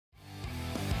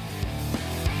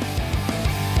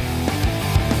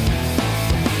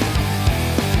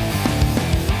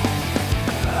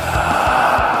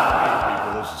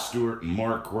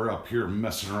Mark, we're up here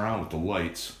messing around with the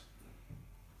lights.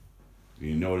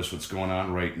 You notice what's going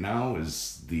on right now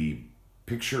is the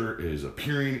picture is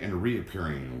appearing and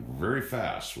reappearing very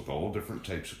fast with all different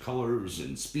types of colors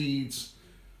and speeds.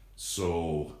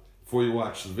 So before you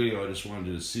watch the video, I just wanted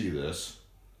you to see this.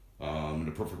 In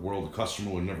a perfect world, the customer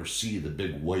would never see the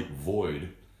big white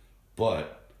void,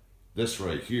 but this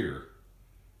right here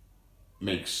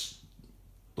makes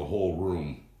the whole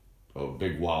room a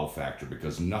big wow factor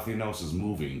because nothing else is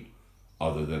moving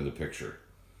other than the picture.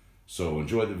 So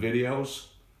enjoy the videos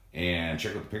and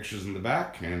check out the pictures in the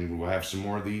back, and we'll have some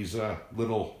more of these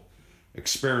little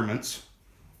experiments.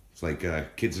 It's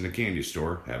like kids in a candy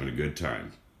store having a good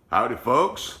time. Howdy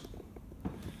folks,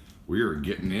 we are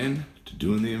getting in to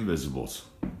doing the invisibles.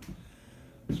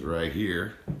 So right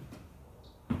here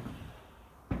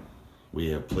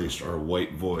we have placed our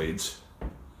white voids.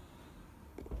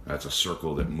 That's a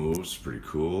circle that moves, pretty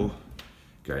cool.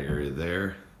 Got an area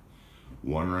there,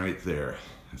 one right there.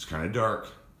 It's kind of dark.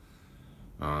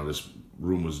 This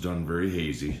room was done very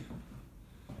hazy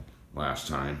last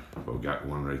time, but we got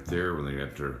one right there. When they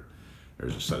enter,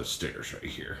 there's a set of stairs right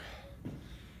here.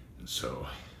 And so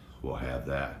we'll have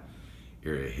that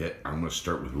area hit. I'm gonna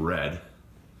start with red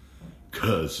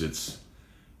because it's,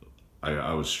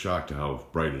 I was shocked at how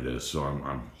bright it is, so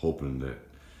I'm hoping that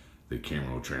the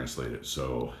camera will translate it.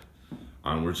 So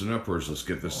onwards and upwards, let's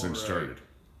get this thing started.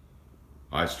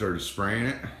 I started spraying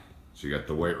it. So you got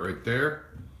the white right there,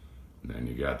 and then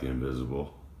you got the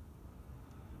invisible.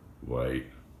 White,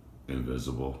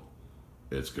 invisible.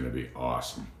 It's gonna be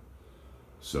awesome.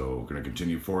 So we're gonna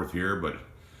continue forth here, but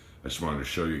I just wanted to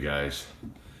show you guys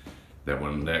that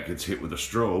when that gets hit with a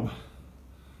strobe,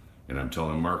 and I'm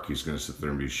telling Mark he's gonna sit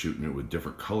there and be shooting it with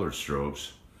different colored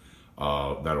strobes,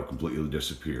 that'll completely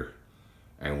disappear.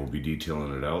 And we'll be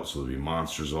detailing it out, so there'll be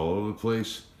monsters all over the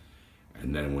place.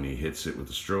 And then when he hits it with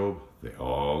the strobe, they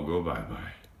all go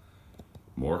bye-bye.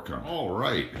 More come. All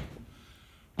right.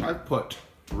 I've put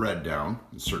red down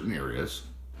in certain areas.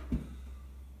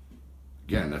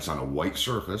 Again, that's on a white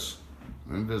surface,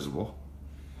 invisible.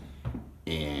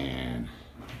 And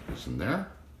there's some there.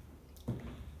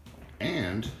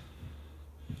 And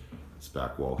this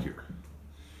back wall here.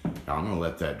 Now I'm gonna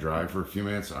let that dry for a few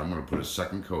minutes. I'm gonna put a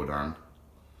second coat on.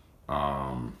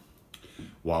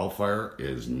 Wildfire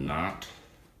is not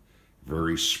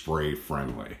very spray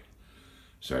friendly,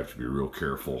 so I have to be real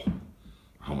careful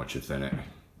how much you thin it.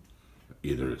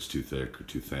 Either it's too thick or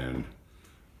too thin,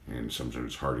 and sometimes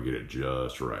it's hard to get it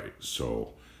just right.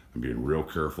 So I'm being real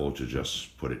careful to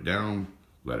just put it down,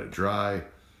 let it dry,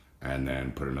 and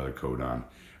then put another coat on.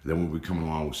 Then we'll be coming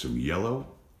along with some yellow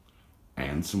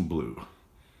and some blue,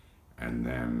 and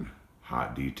then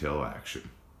hot detail action.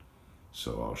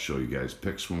 So I'll show you guys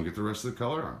pics when we get the rest of the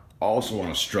color on. I also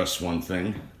want to stress one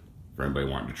thing for anybody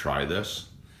wanting to try this.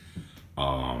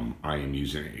 I am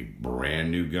using a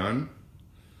brand new gun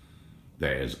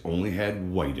that has only had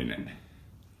white in it.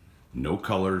 No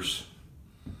colors.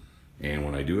 And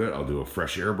when I do it, I'll do a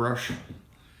fresh airbrush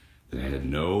that had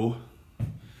no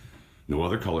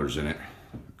other colors in it.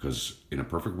 Because in a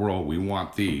perfect world, we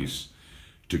want these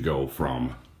to go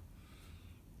from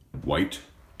white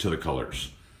to the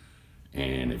colors.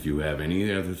 And if you have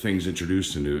any other things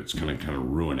introduced into it, it's gonna kind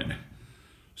of ruin it.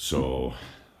 So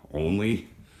only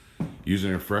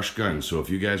using a fresh gun. So if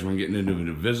you guys want to get into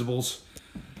invisibles,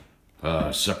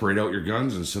 separate out your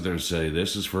guns and sit there and say,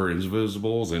 this is for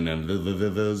invisibles and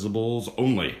invisibles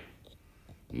only.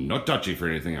 No touchy for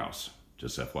anything else,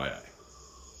 just FYI.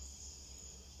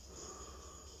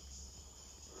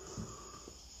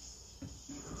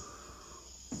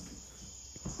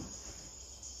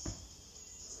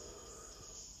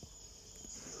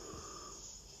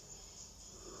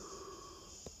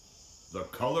 The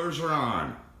colors are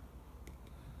on.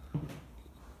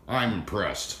 I'm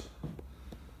impressed.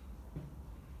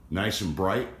 Nice and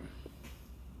bright.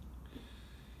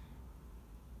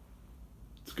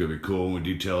 It's gonna be cool when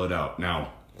we detail it out.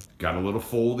 Now, got a little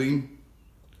folding.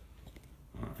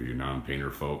 For you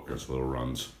non-painter folk, there's little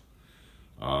runs.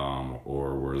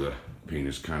 Or where the paint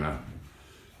is kind of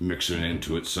mixing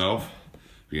into itself.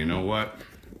 But you know what?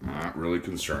 I'm not really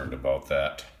concerned about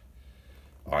that.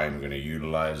 I'm going to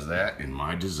utilize that in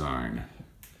my design.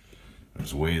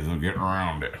 There's ways of getting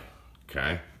around it,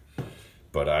 okay?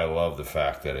 But I love the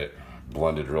fact that it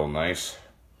blended real nice.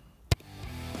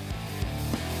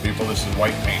 People, this is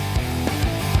white paint.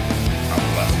 God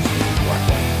bless, this is black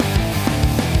light.